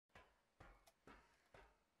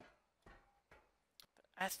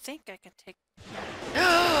I think I can take...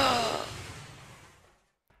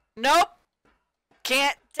 Nope!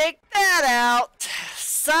 Can't take that out!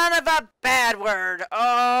 Son of a bad word!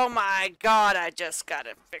 Oh my god, I just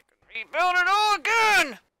gotta rebuild it all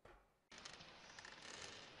again!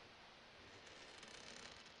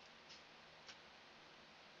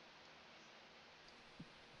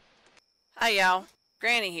 Hi y'all,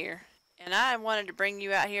 Granny here, and I wanted to bring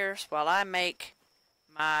you out here while I make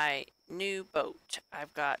my new boat.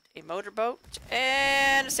 I've got a motorboat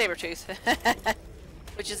and a saber-tooth,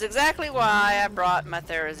 which is exactly why I brought my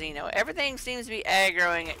Therizino. Everything seems to be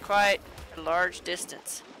aggroing at quite a large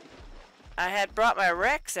distance. I had brought my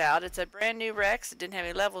Rex out. It's a brand new Rex. It didn't have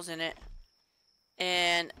any levels in it.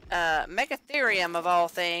 And Megatherium, of all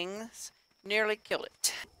things, nearly killed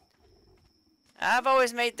it. I've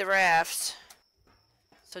always made the rafts,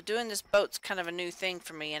 so doing this boat's kind of a new thing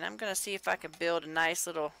for me, and I'm going to see if I can build a nice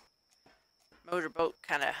little motorboat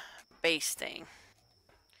kind of base thing.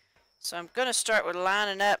 So I'm going to start with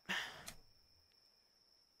lining up a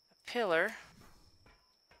pillar.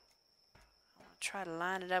 I want to try to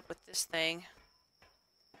line it up with this thing.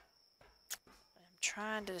 I'm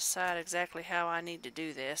trying to decide exactly how I need to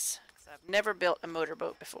do this, because I've never built a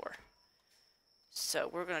motorboat before. So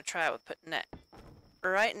we're going to try with putting that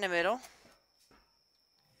right in the middle.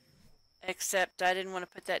 Except I didn't want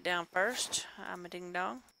to put that down first. I'm a ding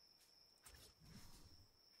dong.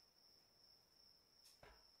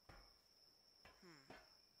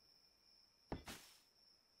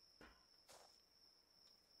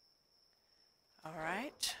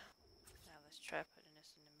 Alright. Now let's try putting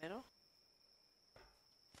this in the middle.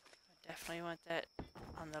 I definitely want that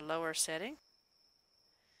on the lower setting.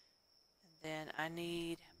 Then I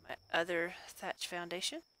need my other thatch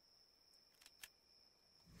foundation.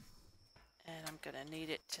 And I'm going to need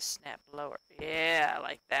it to snap lower. Yeah, I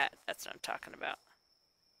like that. That's what I'm talking about.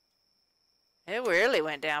 It really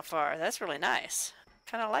went down far. That's really nice.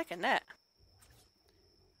 Kind of liking that.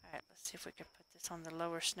 Alright, let's see if we can put this on the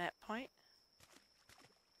lower snap point.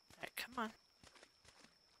 Alright, come on.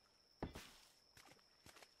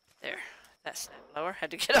 There. That snapped lower. Had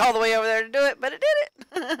to get all the way over there to do it, but it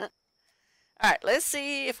did it! Alright, let's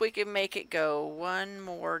see if we can make it go one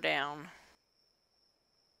more down.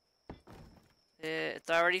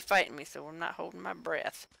 It's already fighting me, so I'm not holding my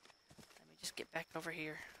breath. Let me just get back over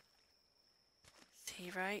here.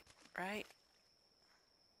 See, right?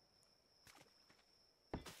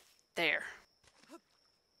 There.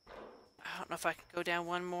 I don't know if I can go down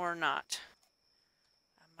one more or not.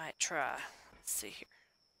 I might try. Let's see here.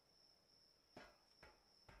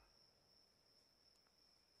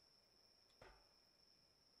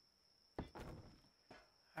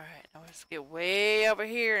 Alright, now let's get way over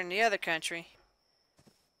here in the other country.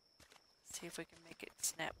 See if we can make it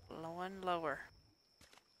snap one lower.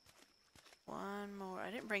 One more. I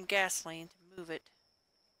didn't bring gasoline to move it.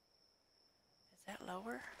 Is that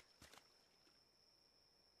lower?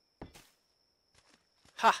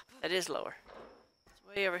 Ha! That is lower.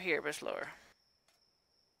 It's way over here, but it's lower.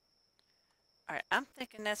 Alright, I'm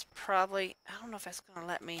thinking that's probably... I don't know if that's going to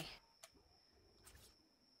let me...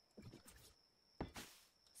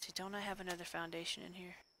 See, don't I have another foundation in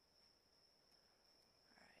here?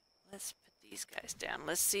 Alright, let's put these guys down.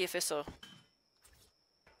 Let's see if this'll...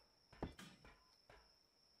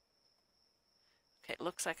 Okay, it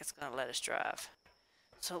looks like it's going to let us drive.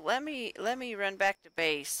 So let me run back to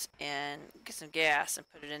base and get some gas and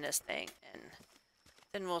put it in this thing, and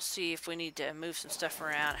then we'll see if we need to move some stuff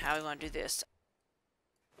around, how we want to do this.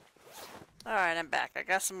 Alright, I'm back. I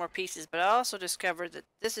got some more pieces, but I also discovered that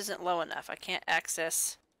this isn't low enough. I can't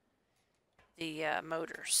access the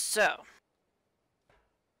motor, so... I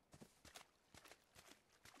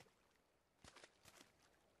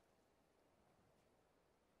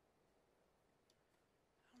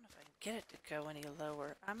don't know if I can get it to go any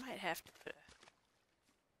lower. I might have to put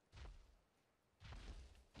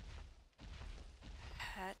a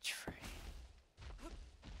hatch frame.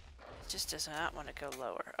 It just does not want to go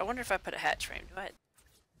lower. I wonder if I put a hatch frame, do I?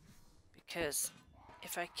 Because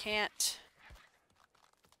if I can't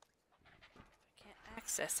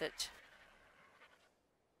access it.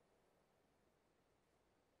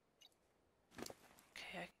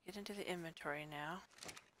 Okay, I can get into the inventory now.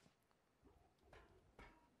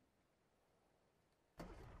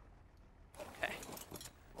 Okay.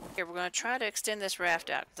 Here, we're going to try to extend this raft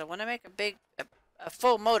out because I want to make a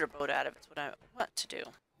full motorboat out of it. That's what I want to do.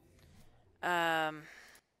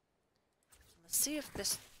 Let's see if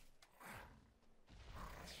this...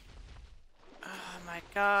 Oh my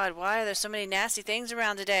god, why are there so many nasty things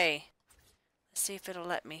around today? Let's see if it'll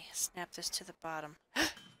let me snap this to the bottom.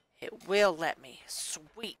 It will let me.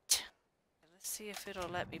 Sweet. Let's see if it'll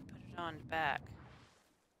let me put it on the back.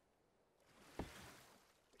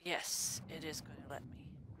 Yes, it is going to let me.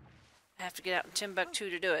 I have to get out in Timbuktu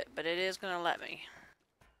to do it, but it is going to let me.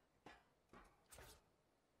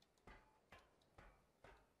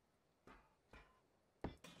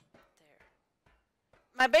 There.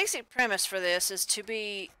 My basic premise for this is to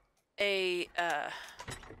be a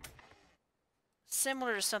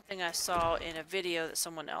similar to something I saw in a video that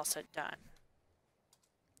someone else had done.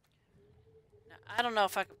 Now, I don't know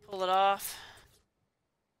if I could pull it off.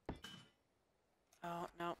 Oh,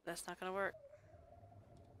 no, that's not going to work.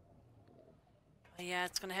 Well, yeah,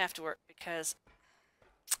 it's going to have to work because...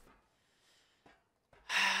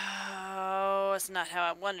 Oh, it's not how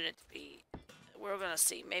I wanted it to be. We're going to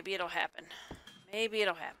see. Maybe it'll happen. Maybe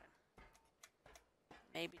it'll happen.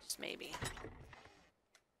 Maybe, just maybe.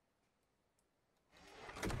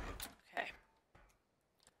 Okay.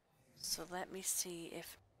 So let me see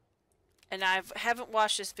if... And I haven't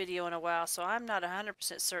watched this video in a while, so I'm not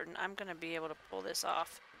 100% certain I'm going to be able to pull this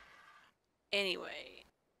off. Anyway.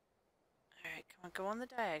 Alright, come on, go on the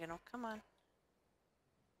diagonal. Come on.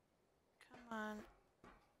 Come on.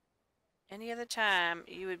 Any other time,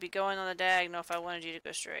 you would be going on the diagonal if I wanted you to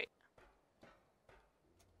go straight.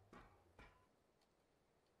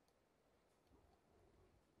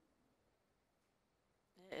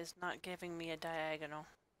 It is not giving me a diagonal.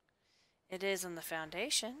 It is on the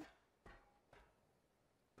foundation.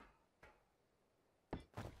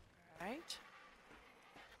 Alright.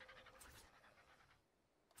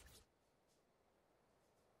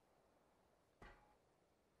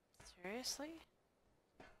 Seriously?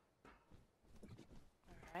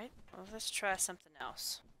 Alright, well let's try something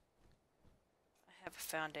else. I have a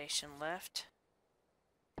foundation left.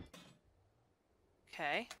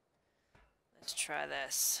 Okay. Let's try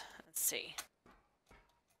this. Let's see.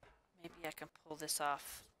 Maybe I can pull this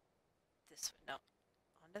off this way. No.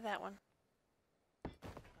 Onto that one.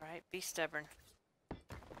 Alright, be stubborn.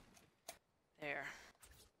 There.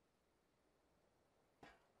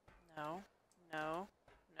 No. No.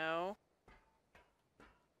 No.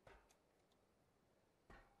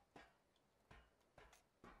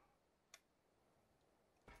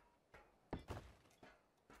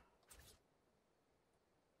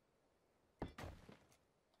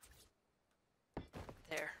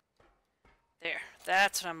 There. There.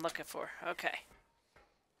 That's what I'm looking for. Okay.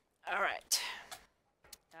 Alright.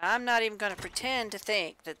 I'm not even going to pretend to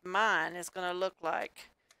think that mine is going to look like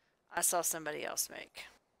I saw somebody else make.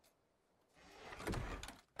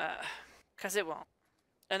 'Cause it won't.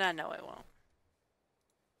 And I know it won't.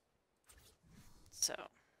 So.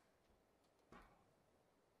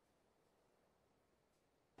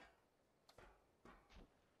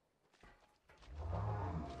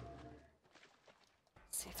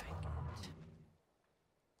 See if I can get it.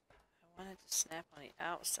 I wanted to snap on the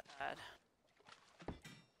outside.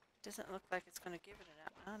 Doesn't look like it's going to give it an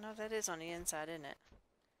out. Oh no, that is on the inside, isn't it?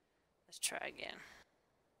 Let's try again.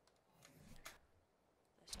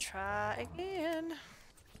 Let's try again.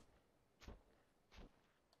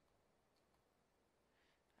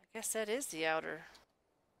 I guess that is the outer.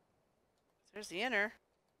 There's the inner.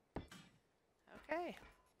 Okay.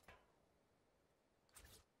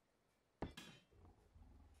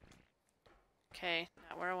 Okay,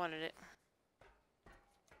 not where I wanted it.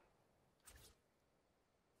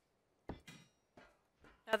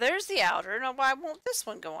 Now there's the outer. Now why won't this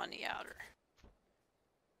one go on the outer?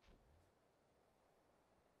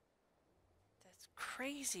 That's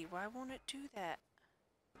crazy. Why won't it do that?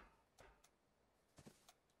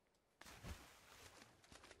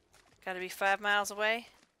 Gotta be 5 miles away?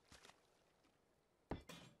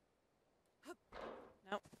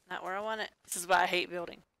 Nope, not where I want it. This is why I hate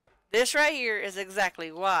building. This right here is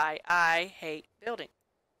exactly why I hate building.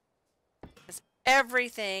 Because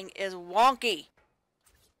everything is wonky.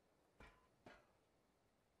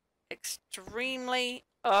 Extremely,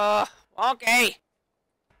 wonky.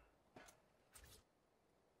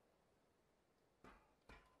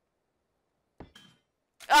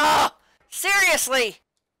 Oh, seriously.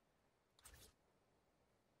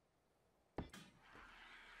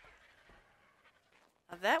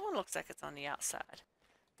 Now that one looks like it's on the outside.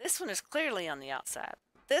 This one is clearly on the outside.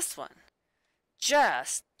 This one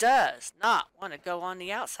just does not want to go on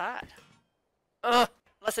the outside. Ugh,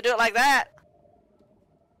 unless I do it like that.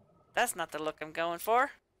 That's not the look I'm going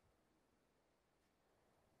for.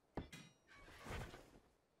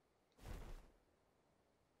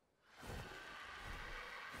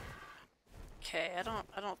 Okay, I don't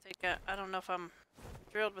know if I'm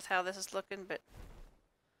thrilled with how this is looking, but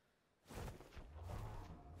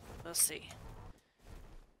we'll see.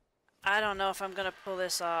 I don't know if I'm gonna pull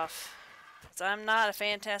this off. 'Cause I'm not a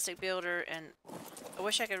fantastic builder, and I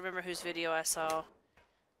wish I could remember whose video I saw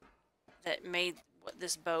that made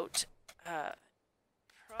this boat.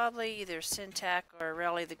 Probably either Syntac or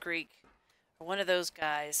Raleigh the Greek, or one of those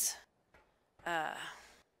guys.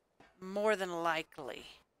 More than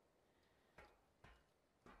likely.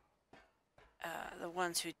 The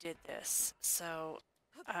ones who did this. So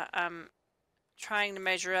I'm trying to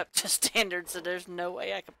measure up to standards that there's no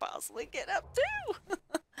way I could possibly get up to.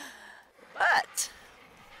 But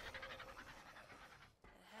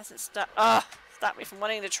it hasn't stopped me from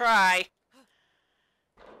wanting to try.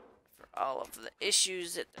 For all of the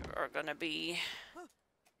issues that there are going to be.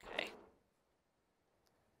 Okay.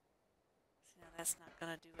 So now that's not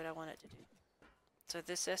going to do what I want it to do. So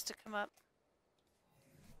this has to come up.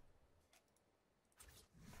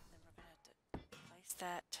 Then we're going to have to place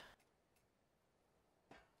that.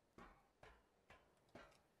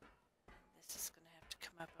 And this is going to have to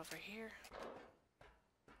come up over here.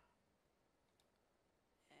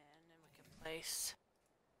 And then we can place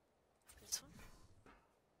this one.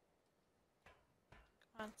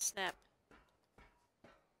 Come on, snap.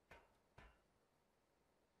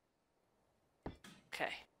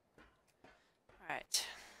 Okay. Alright.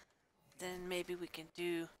 Then maybe we can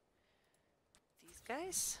do these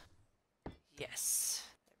guys. Yes.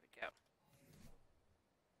 There we go.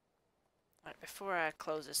 Alright, before I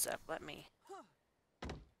close this up, let me move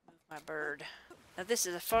my bird. Now this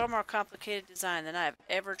is a far more complicated design than I've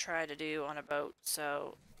ever tried to do on a boat,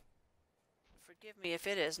 so forgive me if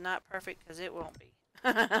it is not perfect, because it won't be.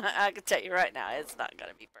 I can tell you right now, it's not going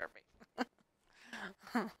to be perfect.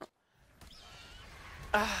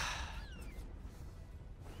 At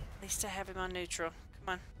least I have him on neutral.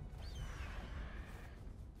 Come on.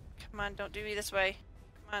 Come on, don't do me this way.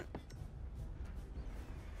 Come on.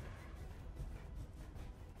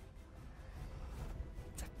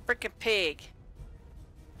 It's a freaking pig.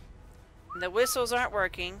 And the whistles aren't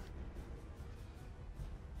working.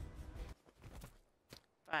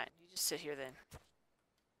 Fine, you just sit here then.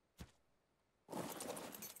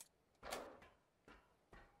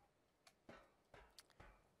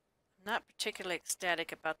 I'm not particularly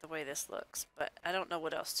ecstatic about the way this looks, but I don't know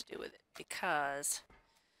what else to do with it, because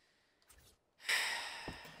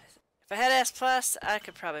if I had S+, I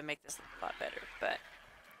could probably make this look a lot better, but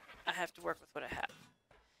I have to work with what I have.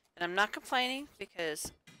 And I'm not complaining,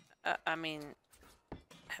 because, I mean, I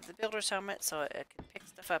have the builder's helmet, so I can pick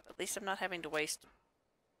stuff up. At least I'm not having to waste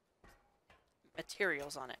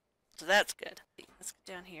materials on it. So that's good. Let's get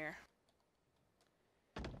down here.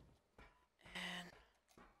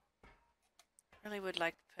 Really would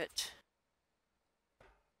like to put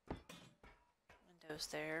windows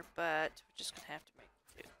there, but we're just gonna have to make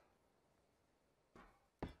do.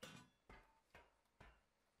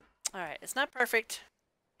 Alright, it's not perfect.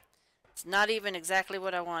 It's not even exactly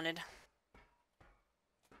what I wanted.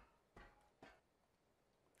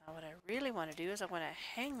 Now what I really want to do is I want to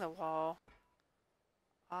hang the wall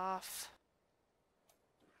off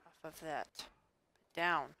of that.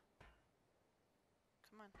 Down.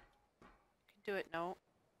 Come on. Do it. No,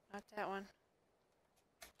 not that one.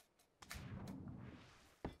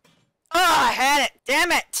 Oh, I had it!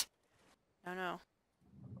 Damn it! No, no.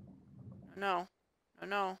 No, no,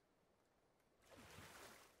 no.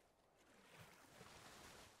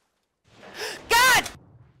 God!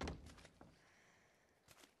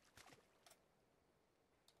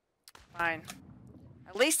 Fine.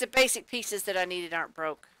 At least the basic pieces that I needed aren't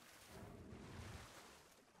broke.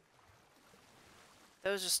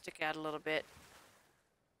 Those will stick out a little bit.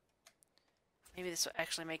 Maybe this will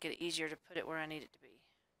actually make it easier to put it where I need it to be.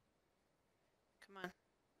 Come on.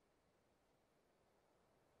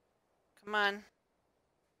 Come on.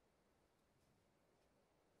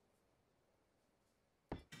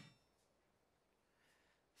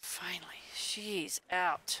 Finally, she's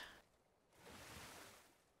out.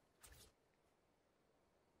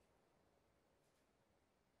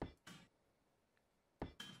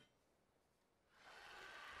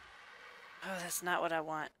 Oh, that's not what I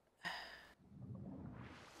want.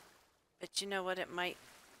 But you know what, it might...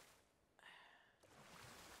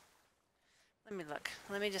 Let me look.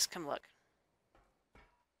 Let me just come look.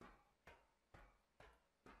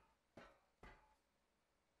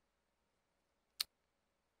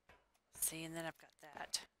 See, and then I've got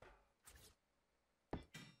that. Let's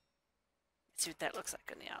see what that looks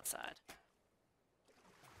like on the outside.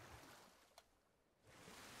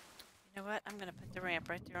 You know what? I'm going to put the ramp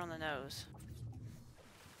right there on the nose.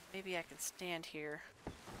 Maybe I can stand here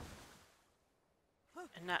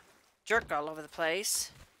and not jerk all over the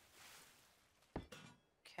place.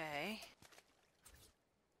 Okay.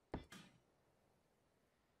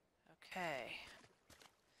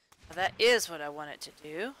 Well, that is what I want it to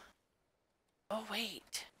do. Oh,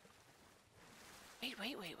 wait. Wait,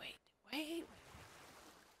 wait, wait, wait. Wait,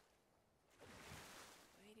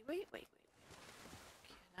 wait, wait, wait, wait.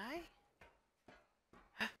 Can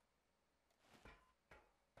I?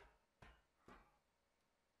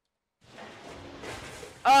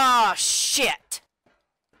 Oh, shit!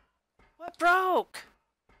 What broke?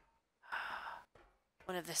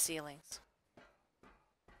 One of the ceilings.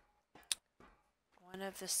 One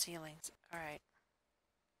of the ceilings. Alright.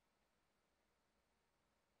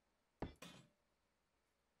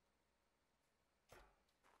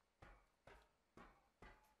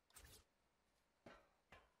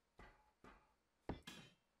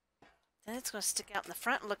 Then it's going to stick out in the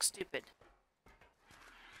front and look stupid.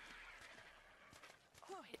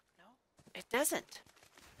 Oh, wait, no. It doesn't.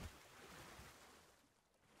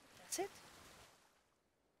 Does it?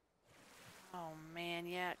 Oh, man,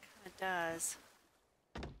 yeah, it kind of does.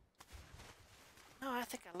 No, I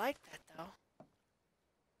think I like that, though. I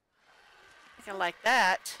think I like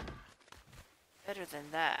that better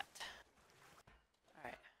than that.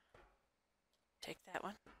 Alright. Take that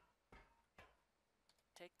one.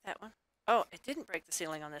 Take that one. Oh, it didn't break the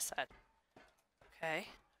ceiling on this side. Okay,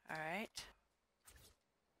 alright.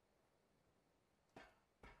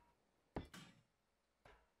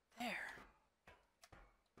 There.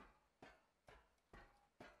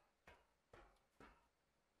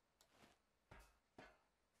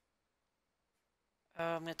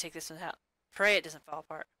 Oh, I'm gonna take this one out. Pray it doesn't fall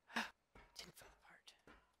apart. It didn't fall apart.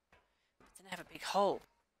 It didn't have a big hole.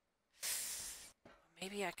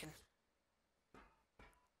 Maybe I can...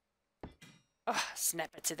 Oh, snap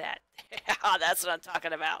it to that. That's what I'm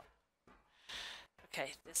talking about.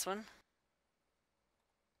 Okay, this one.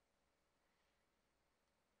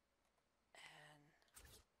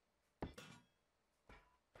 And...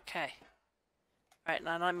 Okay. Alright,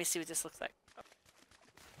 now let me see what this looks like.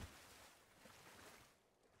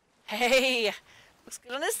 Hey! Looks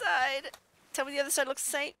good on this side. Tell me the other side looks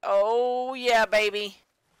the same. Oh, yeah, baby.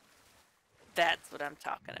 That's what I'm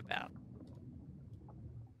talking about.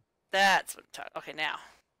 That's what I'm talking... Okay, now.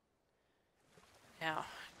 Now,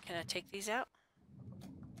 can I take these out?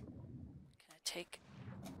 Can I take...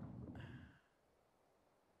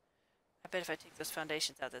 I bet if I take those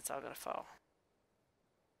foundations out, that's all gonna fall.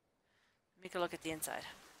 Let me go look at the inside.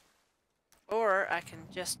 Or I can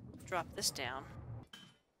just drop this down.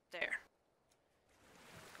 There.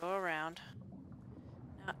 Go around.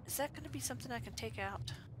 Now, is that going to be something I can take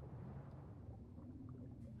out?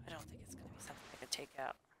 I don't think it's going to be something I can take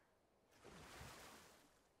out.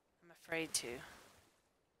 I'm afraid to.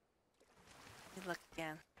 Let me look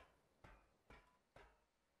again.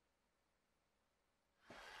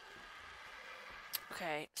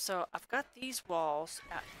 Okay, so I've got these walls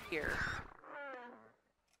out here.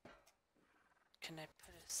 Can I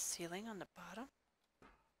put a ceiling on the bottom?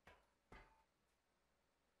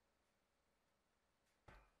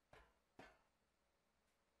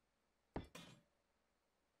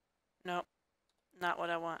 Nope, not what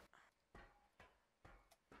I want.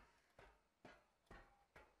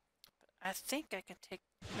 But I think I can take...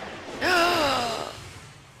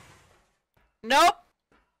 Nope!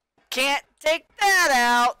 Can't take that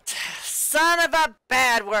out! Son of a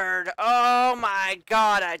bad word! Oh my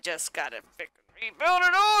god, I just gotta rebuild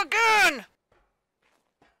it all again!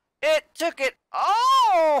 It took it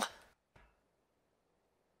all!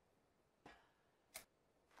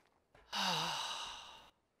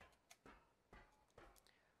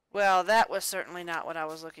 Well, that was certainly not what I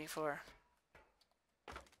was looking for.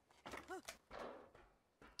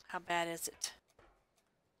 How bad is it?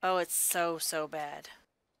 Oh, it's so, so bad.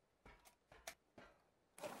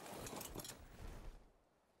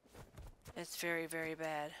 It's very, very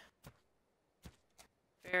bad.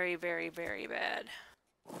 Very, very, very bad.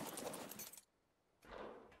 I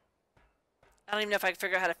don't even know if I can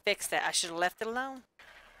figure out how to fix that. I should have left it alone.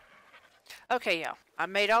 Okay, yeah. I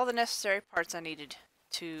made all the necessary parts I needed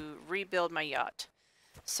to rebuild my yacht.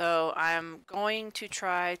 So I'm going to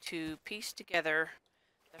try to piece together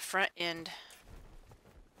the front end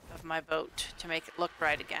of my boat to make it look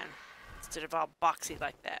right again, instead of all boxy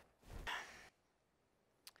like that.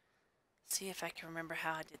 See if I can remember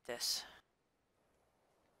how I did this.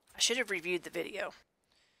 I should have reviewed the video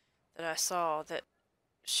that I saw that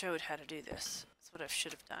showed how to do this. That's what I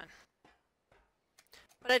should have done.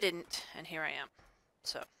 But I didn't, and here I am.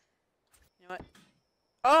 So, you know what?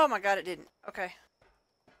 Oh my god, it didn't. Okay.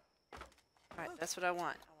 Alright, that's what I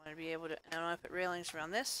want. I want to be able to... And I want to put railings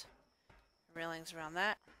around this. Railings around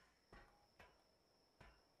that.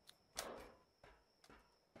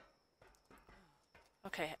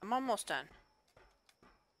 Okay, I'm almost done.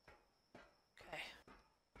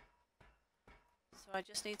 So I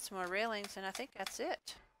just need some more railings, and I think that's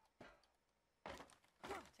it. I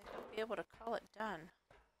think I'll be able to call it done.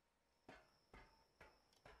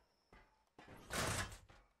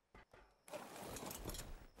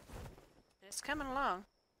 It's coming along.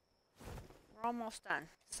 We're almost done,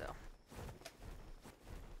 so.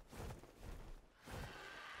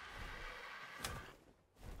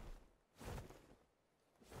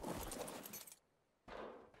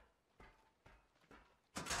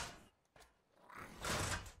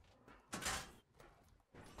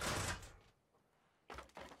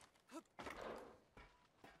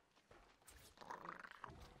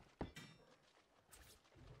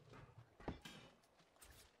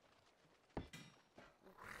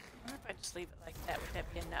 I wonder if I just leave it like that, would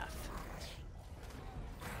that be enough?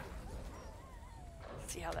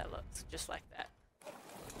 Let's see how that looks, just like that.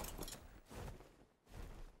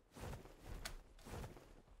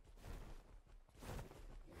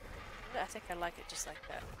 I think I like it just like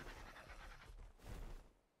that.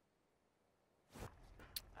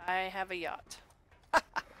 I have a yacht.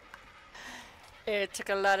 It took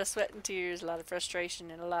a lot of sweat and tears, a lot of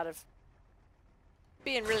frustration, and a lot of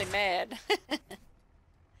being really mad.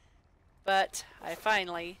 But I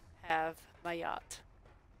finally have my yacht.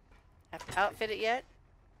 Haven't outfit it yet.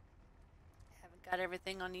 Haven't got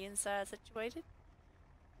everything on the inside situated.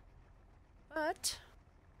 But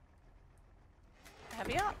I have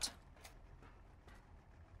a yacht.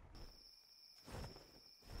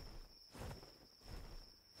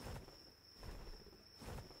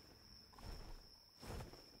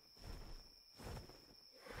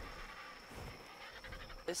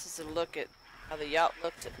 This is a look at how the yacht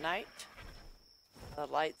looked at night. The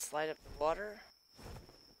lights light up the water.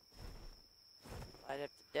 Light up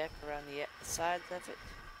the deck around the sides of it.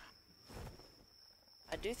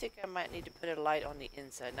 I do think I might need to put a light on the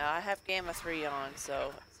inside. Now I have Gamma 3 on,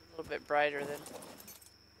 so it's a little bit brighter than...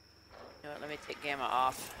 You know what, let me take Gamma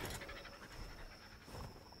off.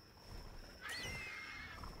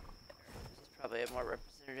 This is probably a more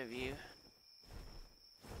representative view.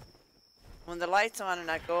 When the light's on and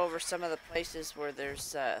I go over some of the places where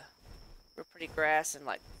there's real pretty grass and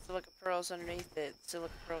like silica pearls underneath, the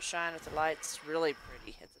silica pearls shine with the lights, it's really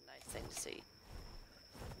pretty. It's a nice thing to see.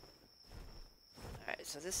 Alright,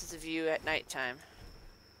 so this is a view at nighttime.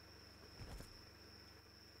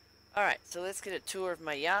 Alright, so let's get a tour of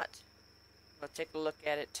my yacht. We'll take a look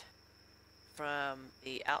at it from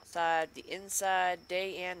the outside, the inside,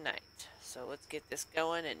 day and night. So let's get this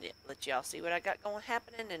going and let y'all see what I got going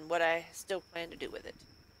happening and what I still plan to do with it.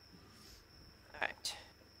 Alright.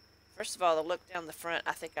 First of all, the look down the front,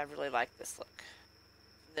 I think I really like this look.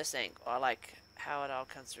 From this angle, I like how it all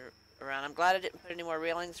comes around. I'm glad I didn't put any more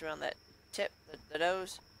railings around that tip, the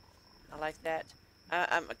nose. I like that.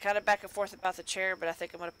 I'm kind of back and forth about the chair, but I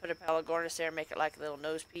think I'm going to put a Pelagornis there and make it like a little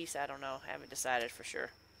nose piece. I don't know. I haven't decided for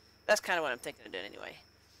sure. That's kind of what I'm thinking of doing anyway.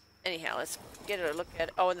 Anyhow, let's get a look at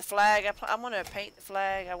it. Oh, and the flag. I want to paint the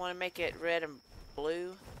flag. I want to make it red and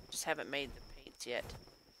blue. Just haven't made the paints yet.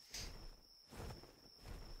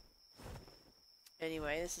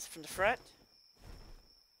 Anyway, this is from the front.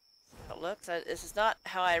 That's how it looks. This is not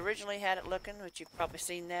how I originally had it looking, which you've probably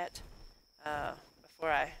seen that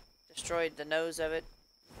before I destroyed the nose of it.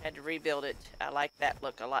 Had to rebuild it. I like that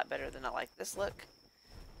look a lot better than I like this look.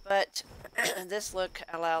 But this look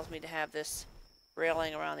allows me to have this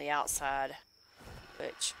railing around the outside,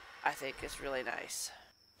 which I think is really nice.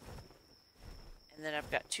 And then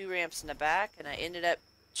I've got two ramps in the back, and I ended up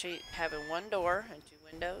having one door and two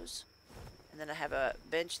windows. And then I have a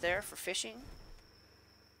bench there for fishing.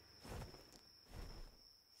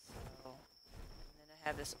 So, and then I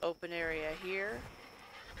have this open area here.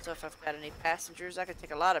 So if I've got any passengers, I could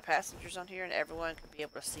take a lot of passengers on here and everyone could be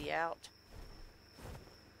able to see out.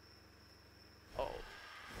 Oh.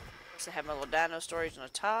 Of course I have my little dino storage on the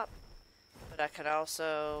top. But I could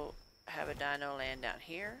also have a dino land down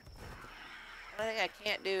here. The only thing I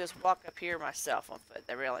can't do is walk up here myself on foot.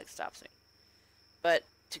 The railing stops me. But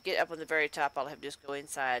to get up on the very top, I'll have to just go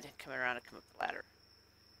inside and come around and come up the ladder.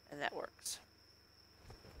 And that works.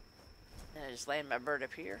 And I just land my bird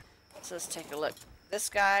up here. So let's take a look. This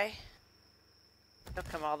guy, he'll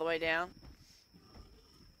come all the way down.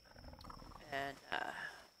 And so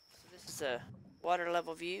this is a water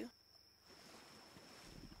level view.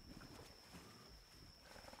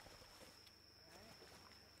 Alright,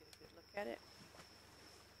 get a good look at it.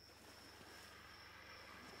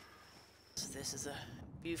 So this is a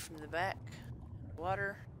view from the back.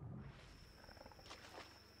 Water.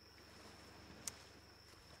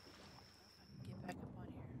 Get back up on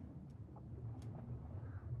here.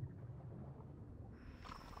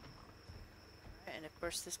 Alright, and of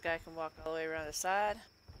course, this guy can walk all the way around the side.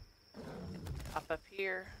 Hop up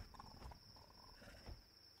here.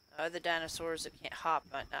 Other dinosaurs that can't hop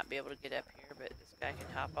might not be able to get up here, but this guy can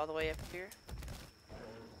hop all the way up here.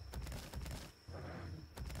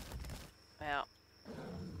 Well,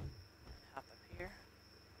 hop up here.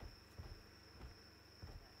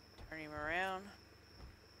 Turn him around.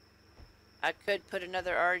 I could put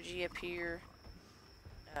another RG up here.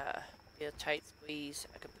 Be a tight squeeze.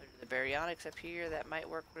 I could put the baryonyx up here. That might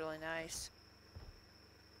work really nice.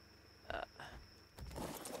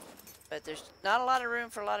 But there's not a lot of room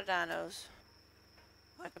for a lot of dinos.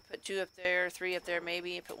 I could put 2 up there, 3 up there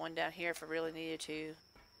maybe, and put 1 down here if I really needed to.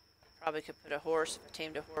 Probably could put a horse if I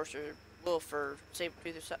tamed a horse or wolf or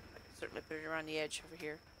saber-tooth or something. I could certainly put it around the edge over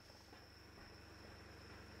here.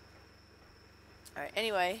 Alright,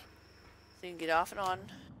 anyway, so you can get off and on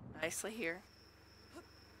nicely here.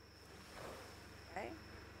 Okay.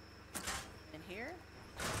 In here.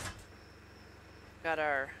 Got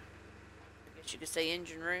our, I guess you could say,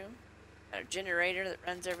 engine room. Got our generator that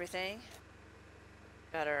runs everything.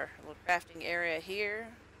 Got our little crafting area here.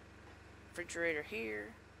 Refrigerator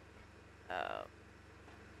here.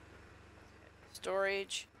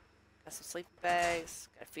 Storage. Got some sleeping bags.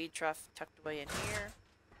 Got a feed trough tucked away in here.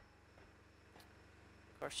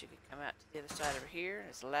 Of course, you could come out to the other side over here.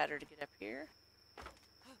 There's a ladder to get up here.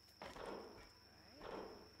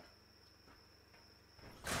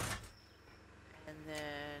 And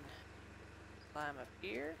then climb up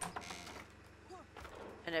here.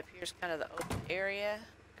 And up here's kind of the open area.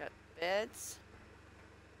 Got beds.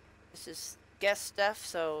 This is guest stuff,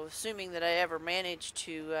 so assuming that I ever manage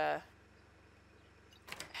to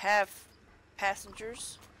have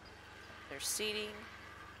passengers, there's seating,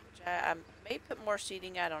 which I may put more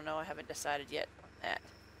seating. I don't know. I haven't decided yet on that.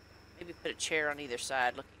 Maybe put a chair on either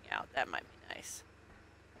side looking out. That might be nice.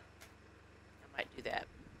 I might do that.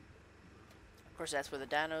 Of course, that's where the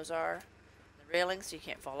dinos are. The railings so you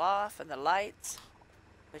can't fall off, and the lights,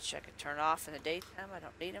 which I could turn off in the daytime. I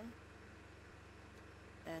don't need them.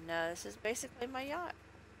 And this is basically my yacht.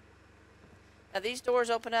 Now these doors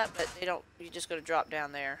open up, but they don't. You're just going to drop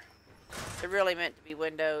down there. They're really meant to be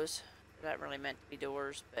windows. They're not really meant to be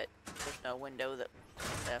doors, but there's no window that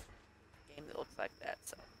in the game that looks like that.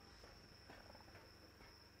 So,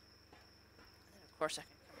 and then of course I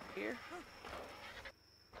can come up here.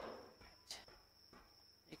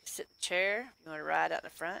 You can sit in the chair if you want to ride out in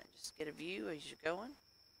the front. Just get a view as you're going.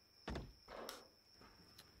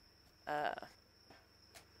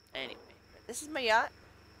 Anyway, this is my yacht.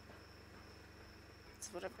 This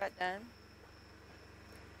is what I've got done.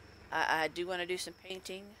 I do want to do some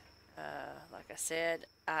painting. Like I said,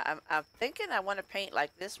 I'm thinking I want to paint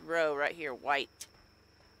like this row right here white.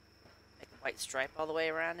 Make a white stripe all the way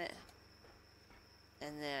around it.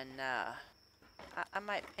 And then I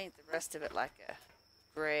might paint the rest of it like a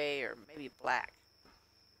gray or maybe black.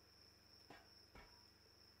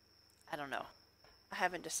 I don't know. I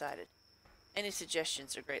haven't decided. Any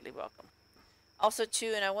suggestions are greatly welcome. Also,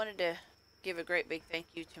 too, and I wanted to give a great big thank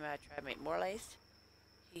you to my tribe-mate Morlace.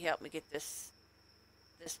 He helped me get this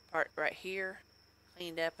part right here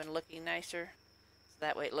cleaned up and looking nicer. So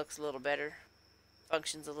that way it looks a little better,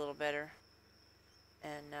 functions a little better.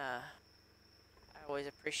 And I always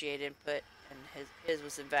appreciate input, and his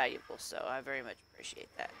was invaluable, so I very much appreciate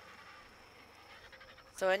that.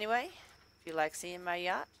 So anyway, if you like seeing my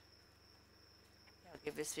yacht, I'll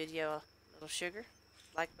give this video a little sugar,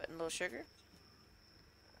 like button, little sugar,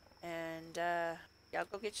 and y'all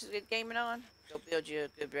go get you some good gaming on. Go build you a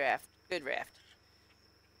good raft.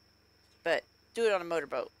 But do it on a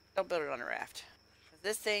motorboat. Don't build it on a raft. 'Cause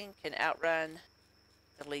this thing can outrun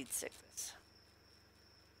the lead sickness,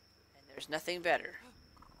 and there's nothing better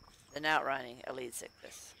than outrunning a lead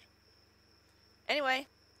sickness. Anyway,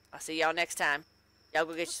 I'll see y'all next time. Y'all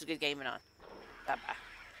go get you some good gaming on. Bye bye.